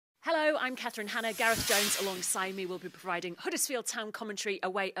I'm Katherine Hannah. Gareth Jones alongside me will be providing Huddersfield Town commentary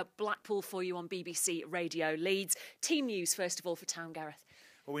away at Blackpool for you on BBC Radio Leeds. Team news, first of all, for Town, Gareth.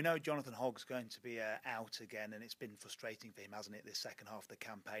 Well, we know Jonathan Hogg's going to be out again, and it's been frustrating for him, hasn't it, this second half of the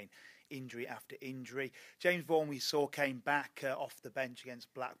campaign, injury after injury. James Vaughan, we saw, came back off the bench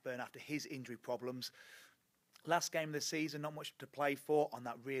against Blackburn after his injury problems. Last game of the season, not much to play for on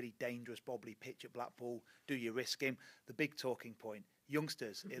that really dangerous bobbly pitch at Blackpool. Do you risk him? The big talking point,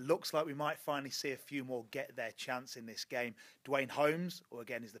 youngsters. It looks like we might finally see a few more get their chance in this game. Dwayne Holmes, or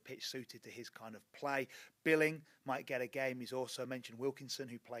again, is the pitch suited to his kind of play? Billing might get a game. He's also mentioned Wilkinson,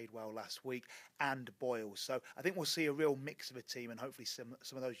 who played well last week, and Boyle. So I think we'll see a real mix of a team, and hopefully some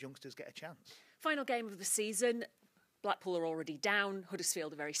of those youngsters get a chance. Final game of the season. Blackpool are already down.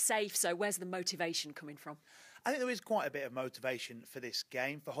 Huddersfield are very safe. So where's the motivation coming from? I think there is quite a bit of motivation for this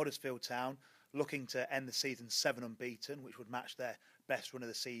game. For Huddersfield Town, looking to end the season 7 unbeaten, which would match their best run of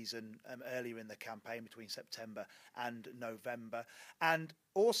the season earlier in the campaign between September and November. And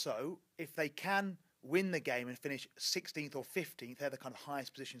also, if they can win the game and finish 16th or 15th, they're the kind of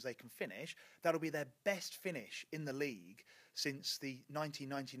highest positions they can finish, that'll be their best finish in the league since the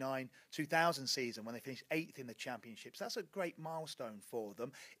 1999-2000 season when they finished 8th in the Championship. So that's a great milestone for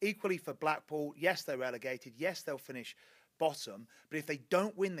them. Equally for Blackpool, yes, they're relegated, yes, they'll finish bottom, but if they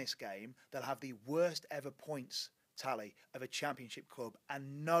don't win this game, they'll have the worst ever points tally of a Championship club,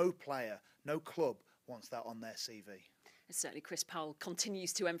 and no player, no club wants that on their CV. Certainly Chris Powell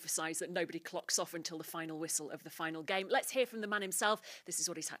continues to emphasise that nobody clocks off until the final whistle of the final game. Let's hear from the man himself. This is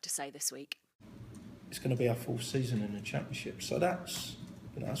what he's had to say this week. It's going to be our 4th season in the Championship, so that's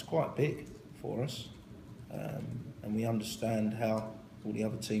quite big for us, and we understand how all the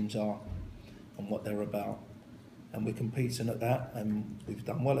other teams are and what they're about, and we're competing at that, and we've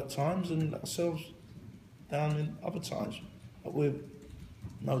done well at times and let ourselves down in other times, but we're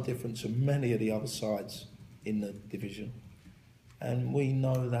no different to many of the other sides in the division, and we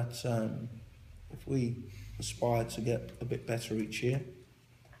know that if we aspire to get a bit better each year,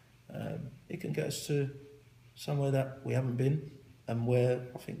 it can get us to somewhere that we haven't been and where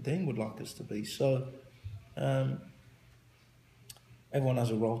I think Dean would like us to be. So everyone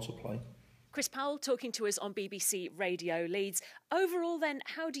has a role to play. Chris Powell talking to us on BBC Radio Leeds. Overall then,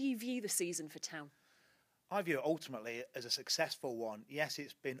 how do you view the season for Town? I view it ultimately as a successful one. Yes,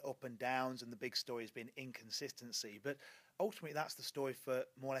 it's been up and downs, and the big story has been inconsistency, but ultimately that's the story for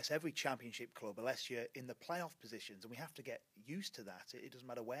more or less every Championship club, unless you're in the playoff positions, and we have to get used to that. It doesn't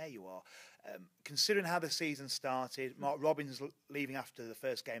matter where you are. Considering how the season started, Mark Robins leaving after the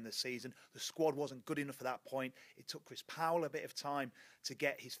first game of the season, the squad wasn't good enough at that point. It took Chris Powell a bit of time to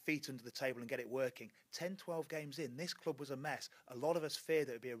get his feet under the table and get it working. 10, 12 games in, this club was a mess. A lot of us feared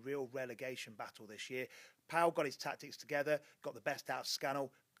that it would be a real relegation battle this year. Powell got his tactics together, got the best out of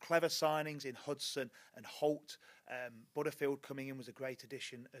Scannell. Clever signings in Hudson and Holt. Butterfield coming in was a great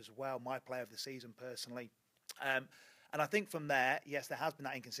addition as well. My player of the season, personally. And I think from there, yes, there has been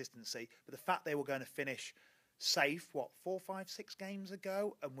that inconsistency. But the fact they were going to finish safe, 4, 5, 6 games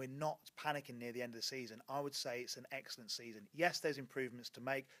ago, and we're not panicking near the end of the season, I would say it's an excellent season. Yes, there's improvements to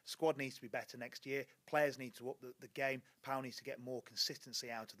make. Squad needs to be better next year. Players need to up the game. Powell needs to get more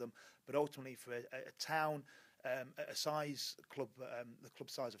consistency out of them. But ultimately, for a Town, a size club, the club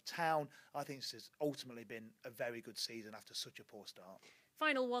size of Town, I think this has ultimately been a very good season after such a poor start.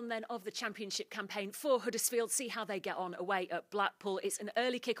 Final one then of the Championship campaign for Huddersfield. See how they get on away at Blackpool. It's an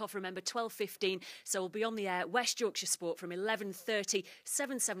early kick-off, remember, 12:15. So we'll be on the air, West Yorkshire Sport, from 11:30,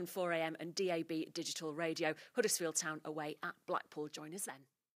 774 AM and DAB Digital Radio. Huddersfield Town away at Blackpool. Join us then.